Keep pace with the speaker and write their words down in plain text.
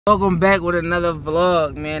Welcome back with another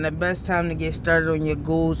vlog, man. The best time to get started on your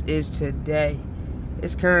goals is today.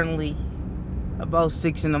 It's currently about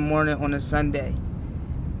 6 in the morning on a Sunday.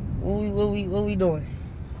 What we doing?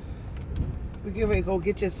 We're getting ready to go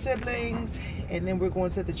get your siblings, and then we're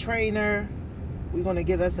going to the trainer. We're going to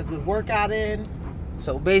get us a good workout in.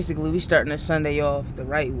 So basically, we starting a Sunday off the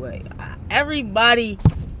right way. Everybody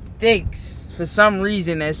thinks, for some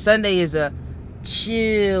reason, that Sunday is a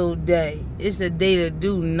chill day. It's a day to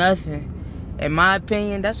do nothing. In my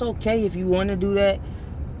opinion, that's okay if you want to do that,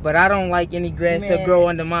 but I don't like any grass to grow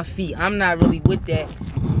under my feet. I'm not really with that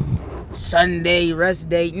Sunday rest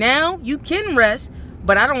day. Now you can rest,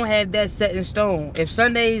 but I don't have that set in stone. If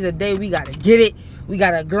Sunday is a day we gotta get it, we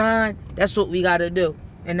gotta grind, that's what we gotta do,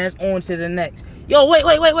 and that's on to the next. Yo, wait,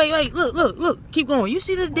 look, keep going. You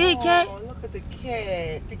see this dead cat? Oh, look at the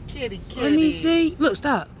cat, the kitty. Let me see. Look,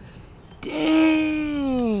 stop.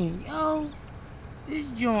 Dang, yo, this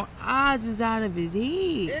joint eyes is out of his head.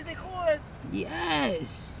 Is it course?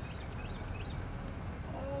 Yes.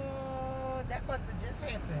 Oh, that must have just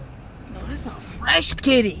happened. No, that's a fresh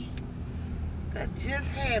kitty. That just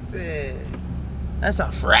happened. That's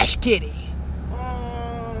a fresh kitty.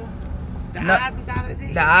 The eyes was out of his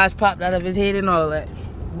head? The eyes popped out of his head and all that.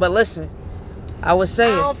 But listen, I was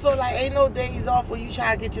saying, I don't feel like ain't no days off when you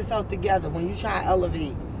try to get yourself together, when you try to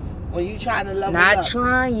elevate. When you trying to level up. Not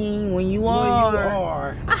trying, when you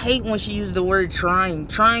are. I hate when she used the word trying.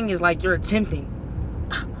 Trying is like you're attempting.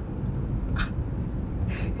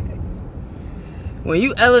 When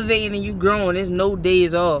you elevating and you growing, there's no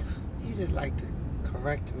days off. You just like to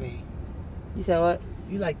correct me. You said what?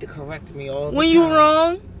 You like to correct me all the time. When you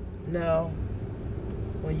wrong? No.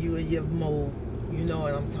 When you in your mode, you know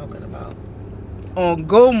what I'm talking about. On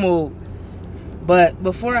go mode. But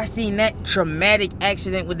before I seen that traumatic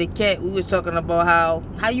accident with the cat, we was talking about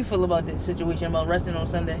how you feel about that situation about resting on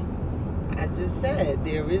Sunday. I just said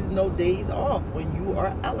there is no days off when you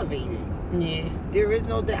are elevating. Yeah. There is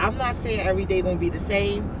no day. I'm not saying every day gonna be the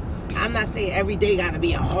same. I'm not saying every day gotta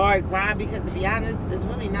be a hard grind, because to be honest, it's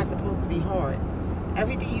really not supposed to be hard.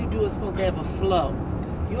 Everything you do is supposed to have a flow.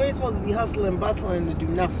 You ain't supposed to be hustling, bustling to do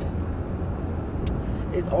nothing.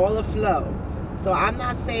 It's all a flow. So I'm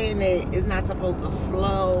not saying that it's not supposed to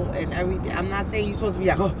flow and everything. I'm not saying you're supposed to be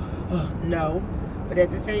like, no. But at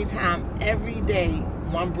the same time, every day,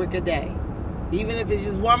 1 brick a day. Even if it's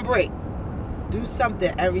just 1 brick, do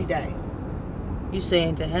something every day. You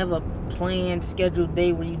saying to have a planned, scheduled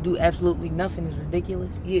day where you do absolutely nothing is ridiculous?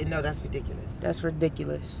 Yeah, no, that's ridiculous. That's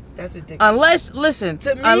ridiculous. That's ridiculous. Unless, listen,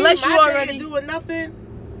 to me, unless you my already day doing nothing,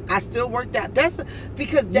 I still worked out.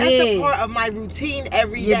 Because that's a part of my routine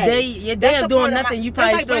every day. Your day of doing nothing, you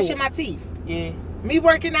probably that's like brushing my teeth. Yeah. Me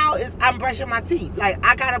working out is I'm brushing my teeth. Like,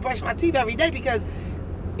 I gotta brush my teeth every day, because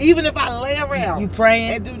even if I lay around, you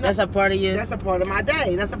praying, and do nothing, that's a part of you. That's a part of my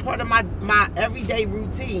day. That's a part of my everyday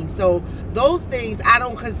routine. So those things I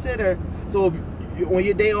don't consider. So if on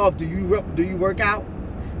your day off, do you work out?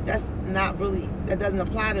 That's not really, that doesn't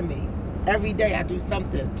apply to me. Every day I do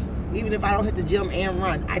something. Even if I don't hit the gym and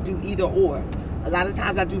run, I do either or. A lot of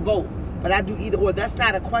times I do both, but I do either or. That's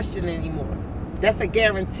not a question anymore. That's a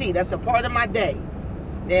guarantee. That's a part of my day.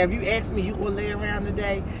 Now, if you ask me, you gonna lay around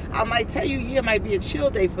today? I might tell you, yeah, it might be a chill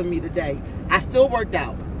day for me today. I still worked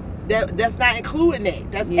out. That's not including that.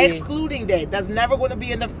 That's excluding that. That's never going to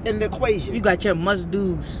be in the equation. You got your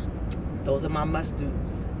must-dos. Those are my must-dos.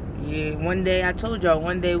 Yeah, one day, I told y'all,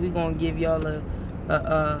 one day we gonna give y'all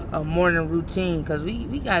a morning routine, because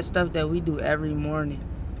we got stuff that we do every morning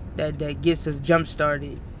that gets us jump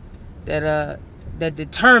started, that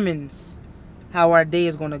determines how our day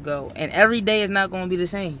is gonna go, and every day is not gonna be the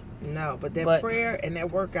same. No, but that prayer and that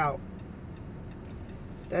workout,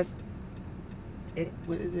 that's it.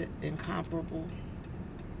 What is it? Incomparable?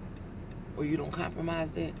 Or you don't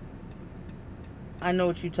compromise that? I know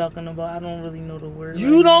what you're talking about. I don't really know the word.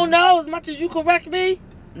 You don't know as much as you correct me?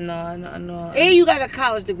 No, I know. And you got a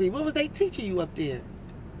college degree. What was they teaching you up there?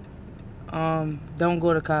 Don't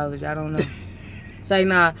go to college. I don't know. Say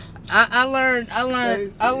nah. I learned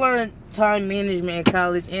time management in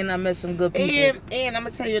college, and I met some good people. And I'm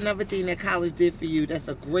gonna tell you another thing that college did for you. That's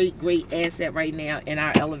a great asset right now in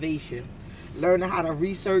our elevation. Learning how to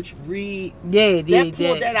research, read. Yeah, that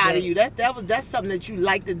pulled that out of you. That's something that you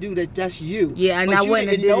like to do. That's you. Yeah, and I wouldn't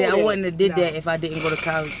have did that. I wouldn't have did that if I didn't go to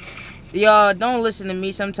college. Y'all, don't listen to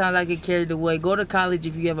me. Sometimes I get carried away. Go to college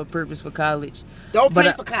if you have a purpose for college. Don't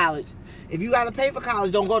pay for college. If you got to pay for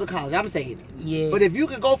college, don't go to college. I'm saying it. Yeah. But if you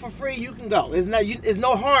can go for free, you can go. There's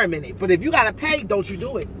no harm in it. But if you got to pay, don't you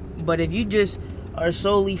do it. But if you just are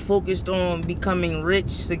solely focused on becoming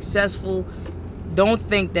rich, successful, don't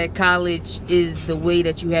think that college is the way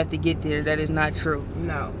that you have to get there. That is not true.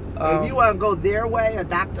 No. If you want to go their way, a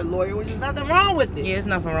doctor, lawyer, which is nothing wrong with it. Yeah, there's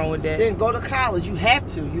nothing wrong with that. Then go to college. You have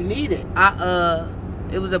to. You need it.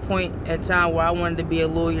 It was a point at time where I wanted to be a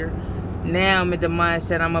lawyer. Now I'm at the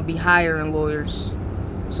mindset I'm gonna be hiring lawyers.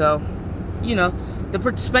 So, you know, the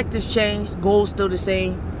perspective's changed. Goal's still the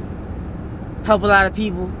same. Help a lot of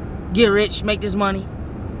people. Get rich. Make this money.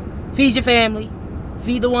 Feed your family.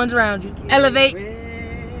 Feed the ones around you. Elevate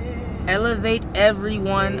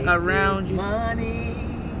everyone around you. Money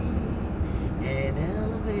and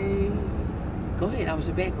elevate. Go ahead. That was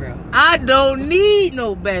your background. I don't need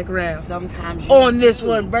no background. Sometimes you on do. this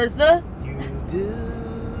one, Bertha. You do.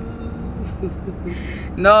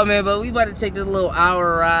 No, man, but we about to take this little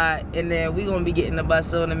hour ride, and then we gonna be getting the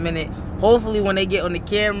bus in a minute. Hopefully, when they get on the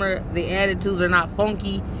camera, the attitudes are not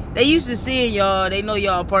funky. They used to seeing y'all. They know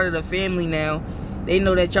y'all part of the family now. They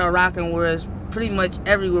know that y'all rocking with us pretty much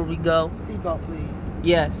everywhere we go. Seatbelt, please.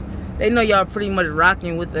 Yes, they know y'all pretty much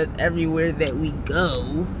rocking with us everywhere that we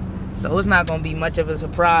go. So it's not gonna be much of a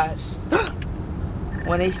surprise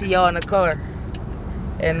when they see y'all in the car.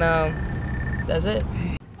 And that's it.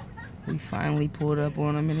 We finally pulled up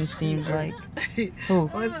on him, and it seems like who?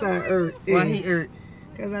 What's that hurt? Why he hurt?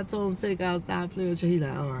 Because I told him to take outside, play with you. He's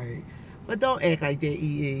like, all right. But don't act like that,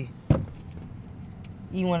 EE.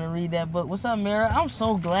 You want to read that book? What's up, Mira? I'm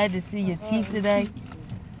so glad to see your teeth today.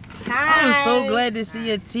 Hi. I'm so glad to see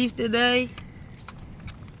your teeth today.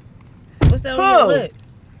 What's that on your lip?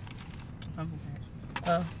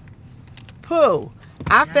 Who?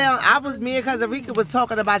 Me and Cousin Rika was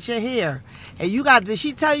talking about your hair. And you got, did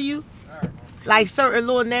she tell you? Like certain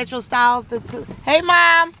little natural styles? Hey,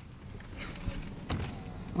 Mom.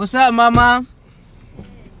 What's up, my mom?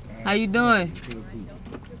 How you doing?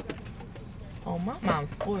 Oh, my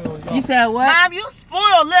mom's spoiled. You said what? Mom, you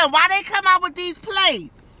spoiled them. Why they come out with these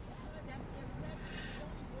plates?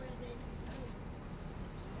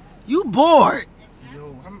 You bored.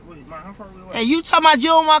 And you talking about you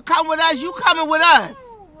don't want to come with us? You coming with us.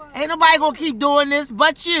 Ain't nobody going to keep doing this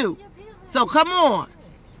but you. So come on.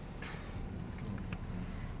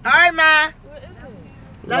 All right, Ma.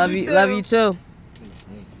 Love you, love you too.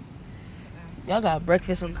 Y'all got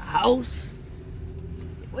breakfast in the house.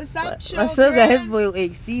 What's up, children? My son got his boiled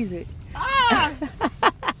egg seasoned. Ah.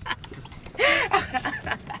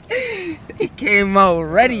 He came out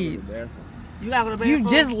ready. You gotta go to bed. You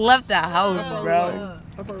just left the house, bro.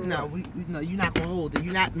 No, no, you're not gonna hold it.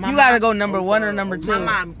 You gotta go number one or number two.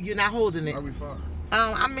 My mom, you're not holding it.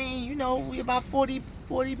 I mean, you know, we about 40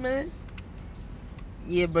 minutes.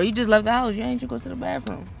 Yeah, bro, you just left the house. You ain't just go to the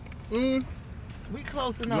bathroom. We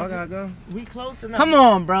close enough. Y'all gotta go. We close enough. Come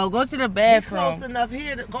on, bro. Go to the bathroom. We close enough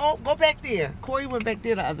here. Go back there. Corey went back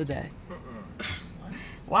there the other day.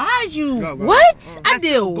 Why you? What? I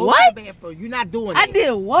did what? You're not doing it. I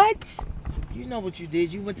did what? You know what you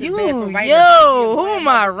did. You went to the bathroom right who am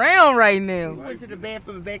I around right now? You went to the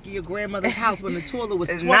bathroom in the back of your grandmother's house when the toilet was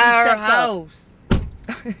 20 not steps her house.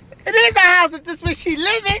 up. It is her house if this where she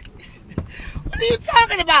living. What are you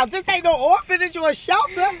talking about? This ain't no orphanage or a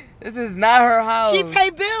shelter. This is not her house. She pay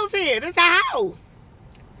bills here. This her house.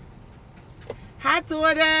 Hi,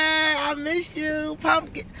 daughter. I miss you.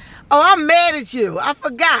 Pumpkin. Oh, I'm mad at you. I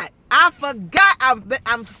forgot.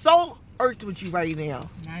 I'm so irked with you right now.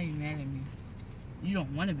 Now you mad at me. You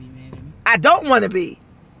don't want to be mad at me. I don't want to be.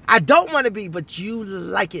 I don't want to be, but you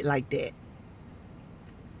like it like that.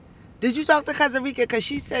 Did you talk to Cousin Rika? Because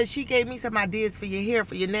she said she gave me some ideas for your hair,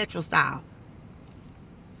 for your natural style.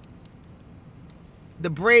 The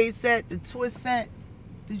braid set, the twist set.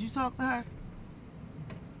 Did you talk to her?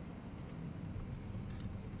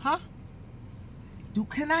 Huh?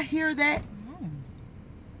 Can I hear that? No.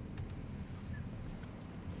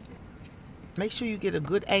 Make sure you get a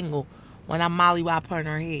good angle when I mollywop her in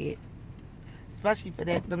her head. Especially for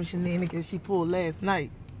them shenanigans she pulled last night.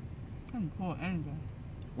 I didn't pull anything.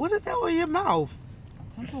 What is that on your mouth?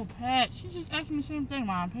 Pencil pad. She just asked me the same thing,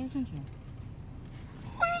 Mom. Pay attention.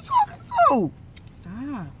 Who are you talking to?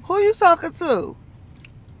 Stop. Who are you talking to?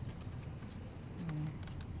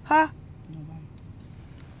 Huh? Nobody.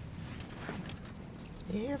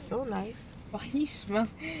 Yeah, feel nice. Why you smell?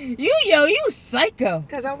 You psycho.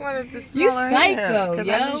 Because I wanted to smell You her psycho, Because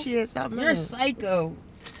I knew she had something in You're it. psycho.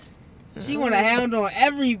 She want to hound on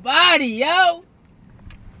everybody, yo.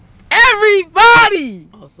 Everybody.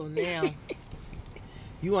 Oh, so now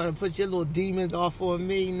you want to put your little demons off on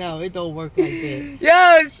me? No, it don't work like that.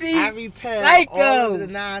 Yo, she's I repel psycho. all of the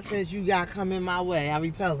nonsense you got coming my way. I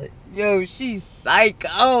repel it. Yo, she's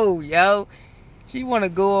psycho, yo. She want to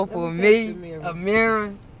go off Let on me touch me, the mirror. a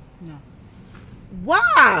mirror.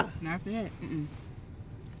 Why? Not for that.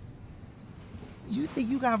 You think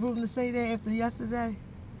you got room to say that after yesterday?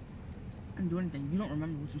 I didn't do anything. You don't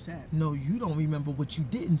remember what you said. No, you don't remember what you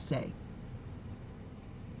didn't say.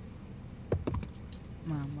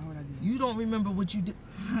 Mom, why would I do that? You don't remember what you did.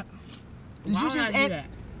 Did Why you would just I do ask? that?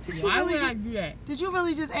 Did Why you would really I do that? Did you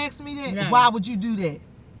really just ask me that? No. Why would you do that?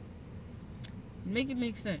 Make it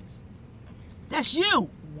make sense. That's you.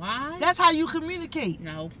 Why? That's how you communicate.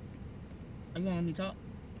 No. Are you gonna let me talk?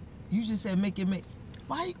 You just said make it make.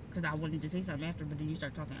 Why? Because I wanted to say something after, but then you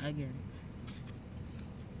start talking again.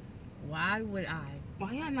 Why would I?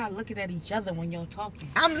 Why y'all not looking at each other when y'all talking?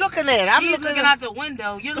 I'm looking at it. I'm She's looking out the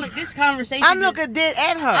window. You're like, this conversation. I'm looking dead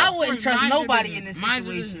at her. I wouldn't trust Mind your nobody in business. this Mind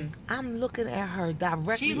your situation. business. I'm looking at her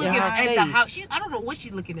directly She's in looking her at face. the house. I don't know what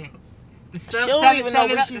she's looking at. The She don't even know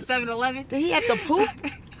what she- 7-Eleven. Did he have to poop?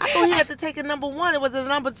 I thought he had to take a number 1. It was a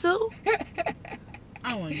number 2. I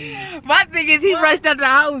don't want to do that. My thing is, he rushed out the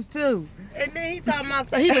house too. And then he talking about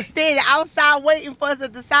so he was standing outside waiting for us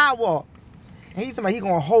at the sidewalk. And he's talking about he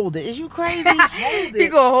gonna hold it. Is you crazy? Hold He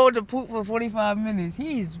it. gonna hold the poop for 45 minutes.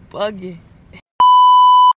 He's bugging.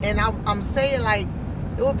 And I'm saying like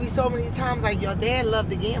it would be so many times like your dad loved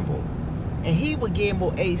to gamble. And he would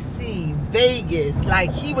gamble AC, Vegas,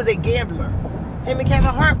 like he was a gambler. Him and Kevin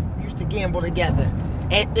Hart used to gamble together.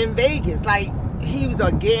 And in Vegas, like he was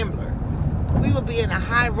a gambler. We would be in a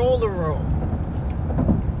high roller room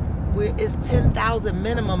where it's 10,000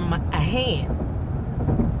 minimum a hand.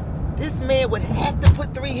 This man would have to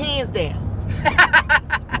put 3 hands down.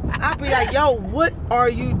 I'd be like, yo, what are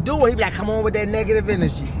you doing? He'd be like, come on with that negative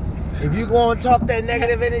energy. If you going to talk that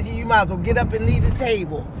negative energy, you might as well get up and leave the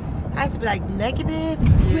table. I used to be like, negative?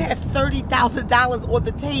 You have $30,000 on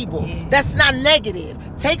the table. Yeah. That's not negative.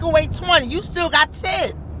 Take away 20, you still got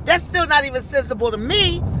 10. That's still not even sensible to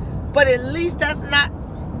me, but at least that's not.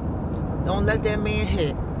 Don't let that man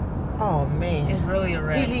hit. Oh, man. It's really a He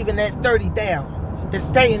wreck. leaving that 30 down. It's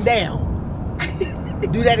staying down.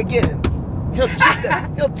 Do that again.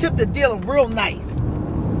 He'll tip the dealer real nice.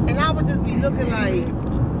 And I would just be looking like,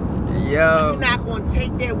 Yo. you're not gonna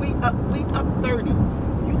take that. We up 30.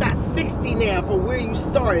 You got 60 now from where you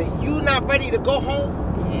started. You not ready to go home?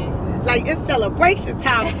 Yeah. Like it's celebration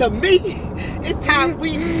time to me. It's time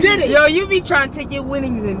we did it. Yo, you be trying to take your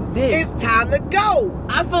winnings in this. It's time to go.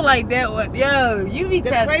 I feel like that one. Yo, you be The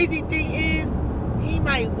trying. crazy thing is, he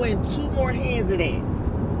might win 2 more hands of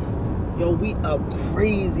that. Yo, we up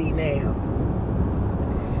crazy now.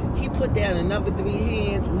 He put down another 3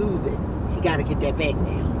 hands, lose it. He got to get that back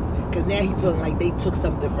now. Because now he feeling like they took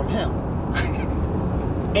something from him.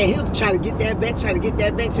 And he'll try to get that back,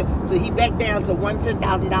 till he back down to one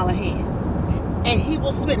 $10,000 hand. And he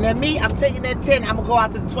will spend. Now me, I'm taking that 10, I'm going to go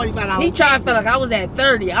out to the $25. He trying to feel like I was at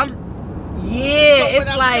 30. Yeah, So it's what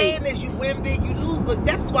I'm like. saying is you win big, you lose. But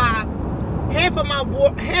that's why half of my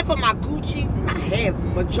Gucci, not half,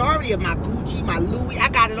 majority of my Gucci, my Louis, I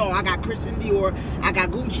got it all. I got Christian Dior, I got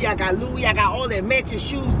Gucci, I got Louis, I got all that matching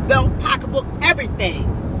shoes, belt, pocketbook, everything.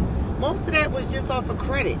 Most of that was just off of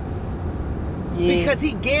credits. Yeah. Because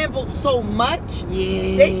he gambled so much.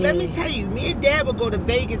 Yeah. Let me tell you, me and Dad would go to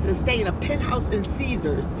Vegas and stay in a penthouse in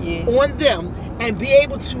Caesars Yeah. on them and be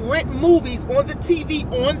able to rent movies on the TV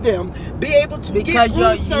on them, be able to Because get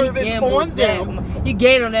room service gambled on them. You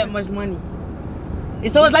gave them that much money.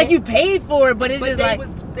 And so it's like you paid for it, but it's But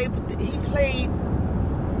just they like.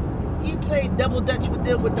 he played double dutch with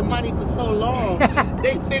them with the money for so long.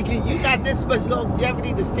 They figured you got this much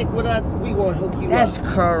longevity to stick with us, we gonna hook you That's up.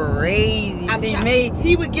 crazy. See, me.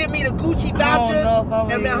 He would give me the Gucci I don't vouchers know if I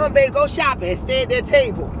and would- then babe, go shopping and stay at their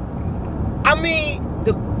table. I mean,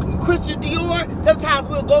 the Christian Dior, sometimes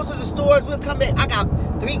we'll go to the stores, we'll come back. I got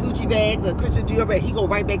 3 Gucci bags, a Christian Dior bag. He go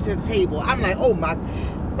right back to the table. I'm like, oh my,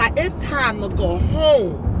 like it's time to go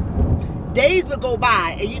home. Days would go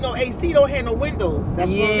by, and you know AC don't have no windows.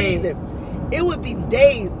 That's for a reason. It would be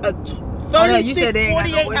days, 36, you said they ain't got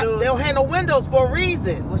no 48, windows. they don't have no windows for a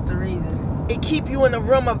reason. What's the reason? It keep you in the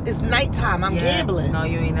room of, it's nighttime, I'm gambling. No,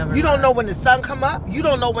 you ain't never. You don't know when the sun come up. You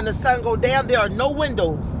don't know when the sun go down. There are no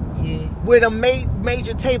windows Yeah, where the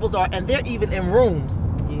major tables are, and they're even in rooms.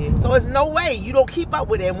 yeah. So it's no way you don't keep up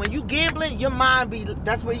with it. And when you gambling, your mind be,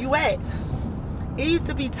 that's where you at. It used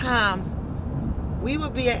to be times we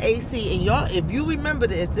would be at AC, and y'all, if you remember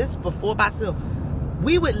this before Basil,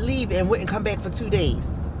 we would leave and wouldn't come back for 2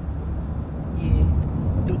 days. Yeah,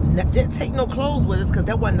 Didn't take no clothes with us because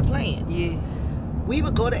that wasn't the plan. yeah. We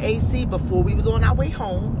would go to AC before we was on our way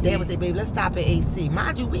home. Dad Yeah. would say, baby, let's stop at AC.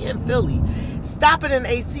 Mind you, we in Philly. Stopping in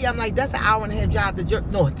AC, I'm like, that's an hour and a half drive to jerk.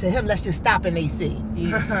 No, to him, let's just stop in AC.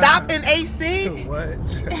 Yeah. Stop in AC? What?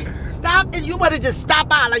 Stop, and you better just stop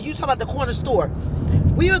by. Like you talking about the corner store.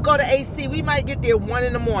 We would go to AC. We might get there 1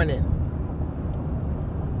 in the morning.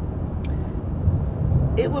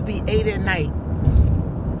 It would be 8 at night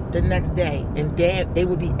the next day, and Dad, they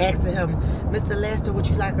would be asking him, Mr. Lester, would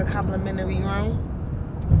you like a complimentary room?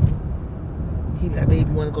 He be like, baby,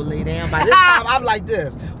 you want to go lay down? By this time, I'm like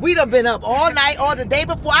this. We done been up all night, all the day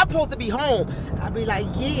before. I'm supposed to be home. I'd be like,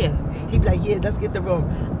 yeah. He'd be like, yeah, let's get the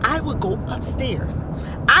room. I would go upstairs.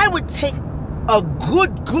 I would take a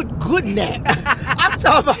good nap. I'm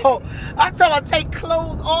talking about take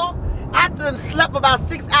clothes off. I done slept about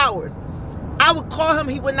 6 hours. I would call him,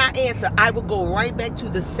 he would not answer. I would go right back to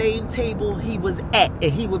the same table he was at,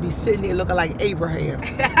 and he would be sitting there looking like Abraham.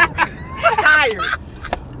 Tired.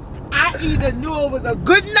 I either knew it was a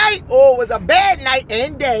good night or it was a bad night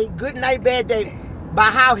and day. Good night, bad day. By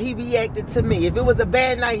how he reacted to me. If it was a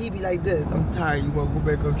bad night, he'd be like this. I'm tired. You want to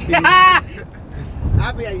go back upstairs?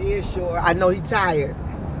 I'd be like, yeah, sure. I know he tired.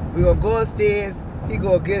 We gonna go upstairs. He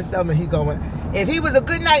gonna get something. He going. If he was a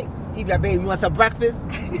good night, he'd be like, baby, you want some breakfast?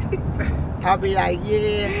 I'll be like,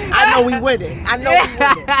 yeah. I know we winning. I know we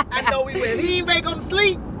winning. I know we winning. If he ain't ready to go to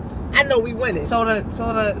sleep, I know we winning. So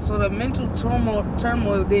the mental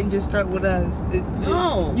turmoil didn't just start with us.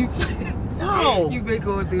 No. No. You've been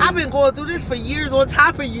going through. I've been going through this for years on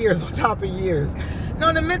top of years on top of years.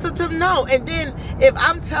 No, the mental turmoil. No. And then if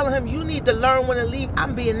I'm telling him you need to learn when to leave,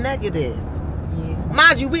 I'm being negative. Yeah.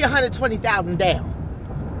 Mind you, we 120,000 down.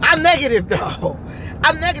 I'm negative though.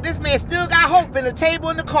 I'm negative. This man still got hope in the table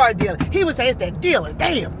in the car dealer. He would say it's that dealer.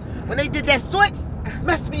 Damn. When they did that switch,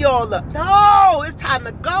 messed me all up. No, it's time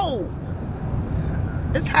to go.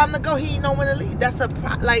 It's time to go. He ain't know when to leave. That's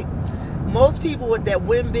like most people with that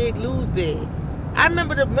win big, lose big. I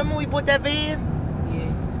remember when we bought that van?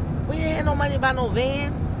 Yeah. We didn't have no money to buy no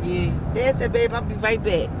van. Yeah. Dad said, babe, I'll be right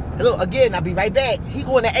back. Look, again, I'll be right back. He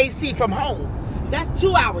going to AC from home. That's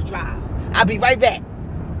 2-hour drive. I'll be right back.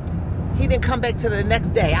 He didn't come back till the next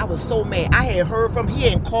day. I was so mad. I had heard from him. He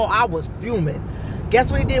hadn't called. I was fuming.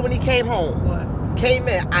 Guess what he did when he came home? What? Came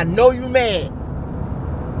in. I know you mad,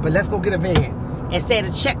 but let's go get a van. And set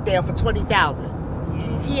a check down for $20,000.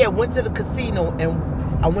 Yeah. He had went to the casino and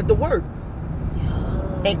I went to work.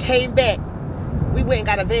 Yo. And came back. We went and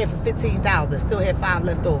got a van for $15,000. Still had 5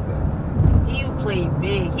 left over. He played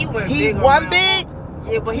big. He went big. He won around. big.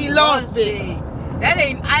 Yeah, but he lost big. That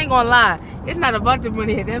ain't. I ain't gonna lie. It's not about the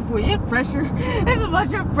money at that point. Your pressure. It's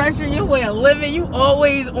about your pressure. Your way of living. You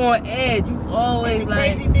always on edge. You always And the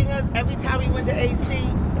like. crazy thing is, every time we went to AC,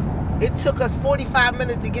 it took us 45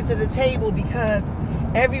 minutes to get to the table because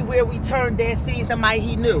everywhere we turned, Dad seen somebody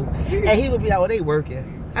he knew, and he would be like, "Oh, they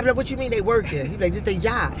working." I'd be like, "What you mean they working?" He'd be like, "Just they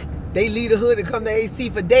job. They leave the hood and come to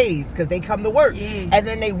AC for days because they come to work, Yeah. and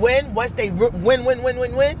then they win. Once they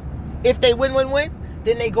win. If they win,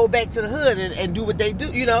 then they go back to the hood and do what they do,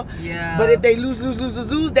 you know. Yeah. But if they lose,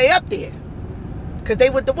 they up there because they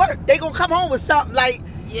went to work. They gonna come home with something like,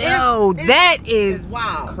 Yo, that is it's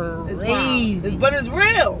wild. crazy. It's wild. But it's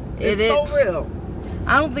real. It's so real.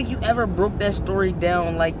 I don't think you ever broke that story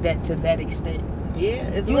down like that to that extent. Yeah,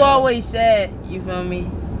 it's You real. always said, you feel me?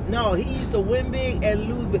 No, he used to win big and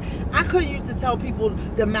lose big. I couldn't used to tell people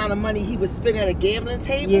the amount of money he would spend at a gambling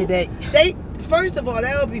table. Yeah, they first of all,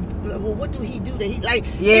 that would be, well, what do he do that he like?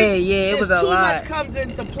 It was a lot. Too much comes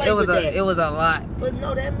into play It was with that. It was a lot. But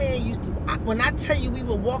no, that man used to. When I tell you, we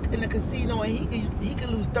would walk in the casino and he could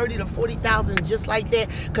lose 30 to 40,000 just like that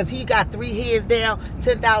because he got 3 heads down,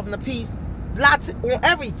 10,000 a piece, lots on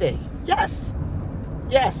everything. Yes,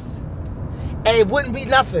 and it wouldn't be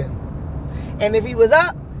nothing. And if he was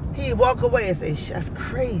up, he'd walk away and say, "That's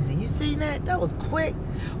crazy. You seen that? That was quick."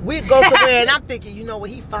 We'd go somewhere and I'm thinking, you know what?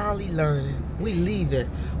 He finally learning. We leaving.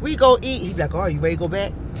 We go eat. He'd be like, "Oh, you ready to go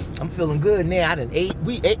back? I'm feeling good now. I done ate.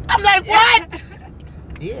 We ate." I'm like, "What?"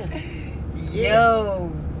 Yeah.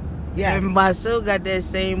 Yo. Yeah. And my son got that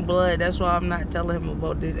same blood. That's why I'm not telling him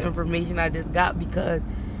about this information I just got because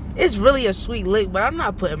it's really a sweet lick, but I'm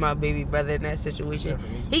not putting my baby brother in that situation.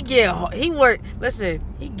 He get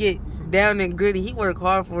down and gritty. He work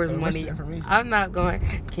hard for his money. I'm not going.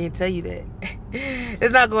 Can't tell you that.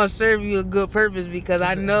 It's not going to serve you a good purpose because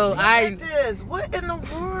I know Look at this. What in the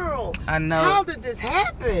world? I know. How did this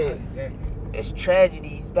happen? It's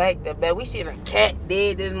tragedies back to back. We seen a cat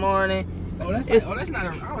dead this morning. Oh, that's not.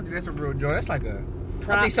 I don't think that's a real joint. That's like a.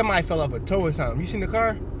 I think somebody fell off a toe or something. You seen the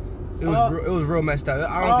car? It was real messed up.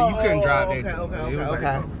 I don't think you couldn't drive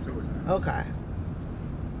that. Okay.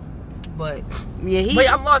 but yeah,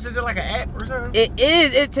 Wait, I'm lost. Is it like an app or something? It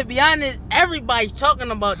is. It, to be honest, everybody's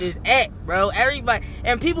talking about this app, bro. Everybody,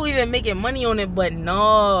 and people even making money on it, but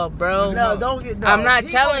no, bro. No, don't get. No. I'm not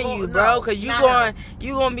He telling gonna you, go- bro, no, because not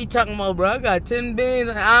you gonna be talking about, bro. I got 10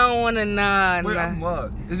 bands. I don't want to. Nah. Wait, I'm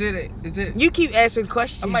lost. Is it? You keep asking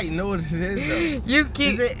questions. I might know what it is though. You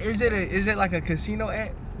keep. Is it like a casino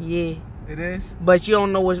app? Yeah, It is. but you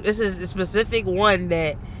don't know what. This is a specific one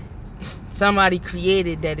that somebody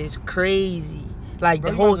created that is crazy. Like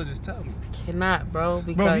Bro, the you might whole. as well just tell me. Cannot, bro.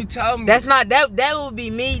 Because Bro, you tell me. that's not that. That would be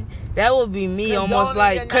me. That would be me, almost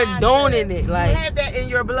like condoning it. Like you have that in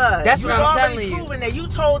your blood. That's what I'm telling you. Proven that you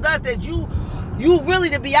told us that you really,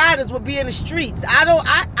 to be honest, would be in the streets.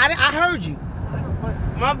 I heard you.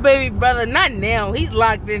 my baby brother, not now. He's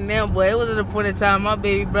locked in now, but it was at a point in time my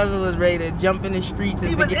baby brother was ready to jump in the streets.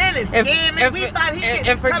 He was in it, scamming. We thought he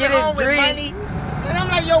and forget coming home his with dream. money. And I'm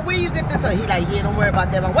like, yo, where you get this? He like, yeah, don't worry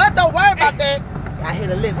about that. I'm like, what? Don't worry about that. I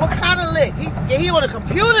hit a lick. What kind of lick? He's scared. He on the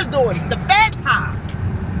computer doing it. The fat time.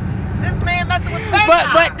 This man messing with fat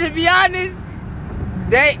time. But to be honest,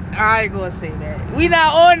 I ain't gonna say that. We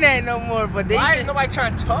not on that no more. But they. Why is nobody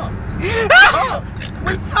trying to talk? Talk.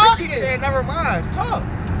 We They talking. keep saying never mind. Talk.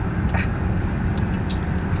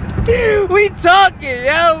 We talking,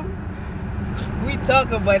 yo. We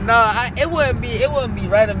talking, but no, it wouldn't be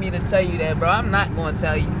right of me to tell you that, bro. I'm not gonna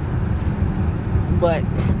tell you. But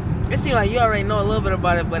it seems like you already know a little bit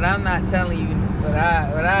about it, but I'm not telling you what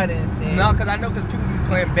I didn't see. No, because people be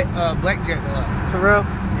playing blackjack a lot. For real.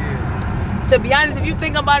 Yeah. To be honest, if you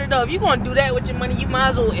think about it though, if you gonna do that with your money, you might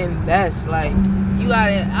as well invest. Like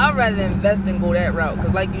I'd rather invest than go that route,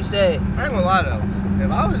 cause like you said, I ain't gonna lie though. If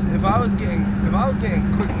I was getting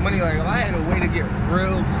quick money, like if I had a way to get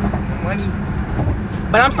real quick money.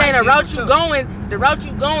 but I'm saying the might route be you able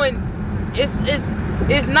going,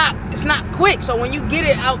 it's not quick. So when you get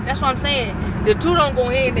it out, that's what I'm saying. The two don't go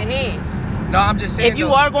hand in hand. No, I'm just saying. If you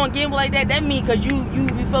though, are gonna gamble like that, that means cause you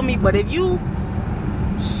feel me. But if you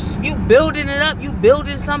building it up, you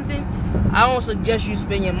building something, I don't suggest you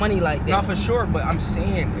spend your money like that. not for sure, but I'm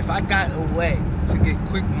saying if I got a way to get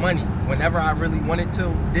quick money whenever I really wanted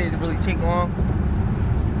to, didn't really take long,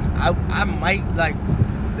 I might like.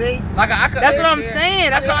 See? Like I could. That's what I'm understand- saying.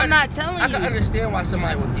 That's I what could I'm not telling I can you. understand why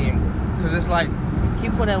somebody would gamble, cause it's like, Can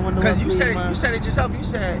you pull that window up, cause you please, said it. man? You said it yourself.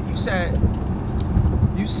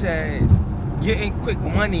 You said getting quick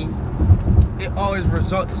money. It always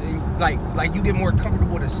results in like you get more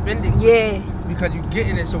comfortable to spending. Yeah, Because you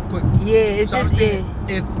getting it so quick. yeah. It's So I'm just saying,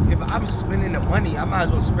 if I'm spending the money, I might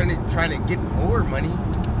as well spend it trying to get more money. You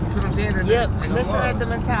feel what I'm saying? Yep. And I'm Listen at the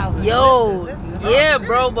lost. mentality. Yo, Listen. yeah,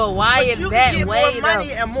 bro. But why But in you that can get way more money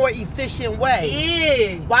though? a more efficient way.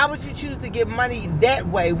 Yeah. Why would you choose to get money that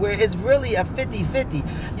way where it's really a 50-50?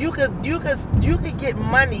 You could get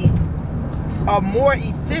money a more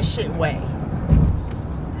efficient way.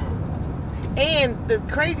 And the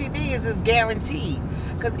crazy thing is it's guaranteed.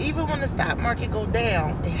 Because even when the stock market go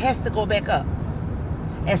down, it has to go back up.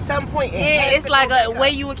 At some point, Yeah, it's like a way way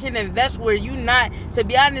you can invest where you not, to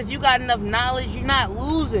be honest, if you got enough knowledge, you're not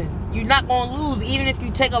losing. You're not going to lose. Even if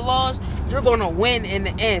you take a loss, you're going to win in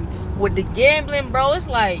the end. With the gambling, bro, it's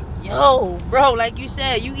like, yo, bro, like you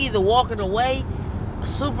said, you either walking away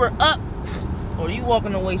super up or you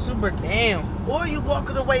walking away super down. Or you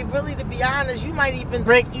walking away, really, to be honest, you might even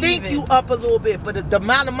Break think even. you up a little bit, but the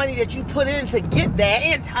amount of money that you put in to get that,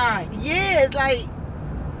 And time. yeah, it's like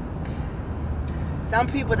some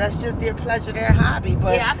people that's just their pleasure, their hobby.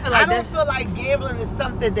 But Yeah, I feel like don't that's- feel like gambling is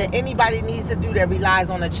something that anybody needs to do that relies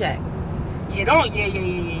on a check. Yeah, don't,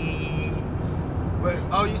 yeah.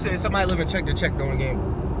 But you said somebody living check to check doing gamble.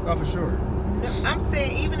 Oh, for sure. I'm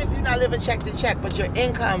saying even if you're not living check to check, but your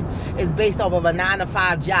income is based off of a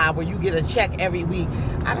 9-to-5 job where you get a check every week,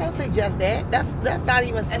 I don't suggest that. That's not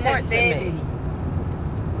even That's smart to insanity. me.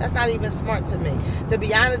 That's not even smart to me. To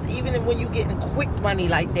be honest, even when you getting quick money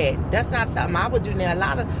like that, that's not something I would do now.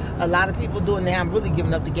 A lot of people do it now. I'm really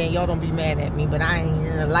giving up the game. Y'all don't be mad at me, but I ain't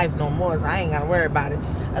in the life no more, so I ain't gotta worry about it.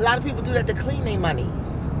 A lot of people do that to clean their money.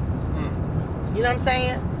 You know what I'm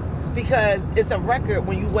saying? Because it's a record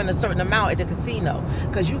when you win a certain amount at the casino.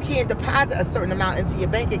 Because you can't deposit a certain amount into your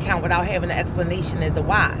bank account without having an explanation as to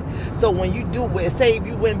why. So when you do, say if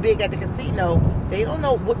you win big at the casino, they don't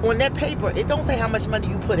know, on that paper, it don't say how much money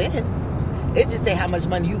you put in. It just say how much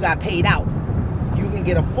money you got paid out. You can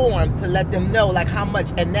get a form to let them know like how much,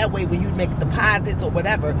 and that way when you make deposits or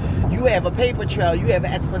whatever, you have a paper trail, you have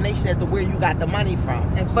an explanation as to where you got the money from.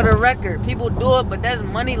 And for the record, people do it, but that's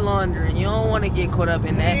money laundering. You don't want to get caught up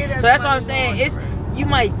in that. Yeah, So that's what I'm money saying. laundering. You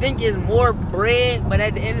might think it's more bread, but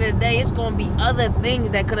at the end of the day, it's going to be other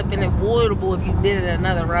things that could have been avoidable if you did it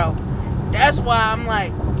another route. that's why I'm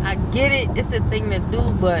like, I get it. It's the thing to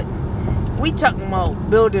do, but we talking about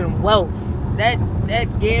building wealth. That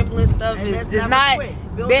gambling stuff is not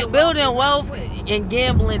building wealth and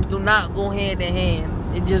gambling do not go hand in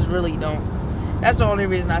hand. It just really don't. That's the only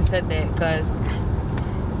reason I said that, because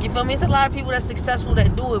you feel me? It's a lot of people that's successful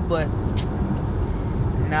that do it, but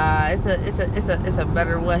nah, it's a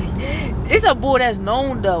better way. It's a boy that's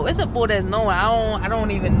known though. It's a boy that's known. I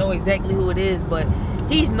don't even know exactly who it is, but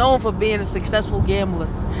he's known for being a successful gambler.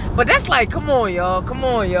 But that's like, come on,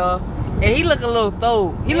 y'all. And he look a little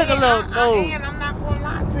throw. And I'm not gonna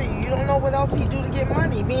lie to you. You don't know what else he do to get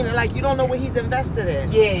money. Meaning, like, you don't know what he's invested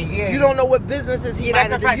in. Yeah. You don't know what businesses he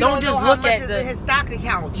might have done. You don't just know look how much at is in his stock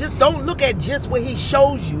account. Just don't look at just what he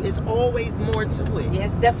shows you. It's always more to it. Yeah,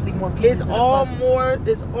 it's definitely more pieces. It's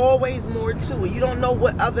always more to it. You don't know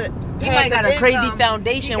what other. He might got a crazy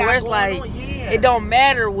foundation where it's like, it don't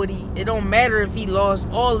matter if he lost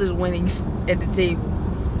all his winnings at the table.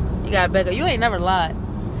 You got Becca. You ain't never lied.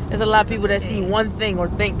 There's a lot of people that see one thing or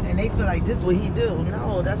think, and they feel like this is what he do.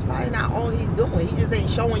 No, that's probably not all he's doing. He just ain't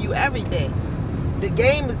showing you everything. The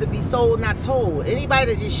game is to be sold, not told.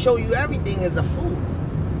 Anybody that just show you everything is a fool.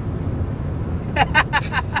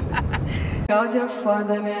 Called your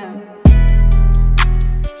father now.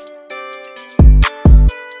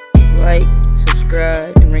 Like,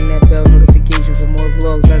 subscribe, and ring that bell notification for more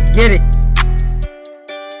vlogs. Let's get it.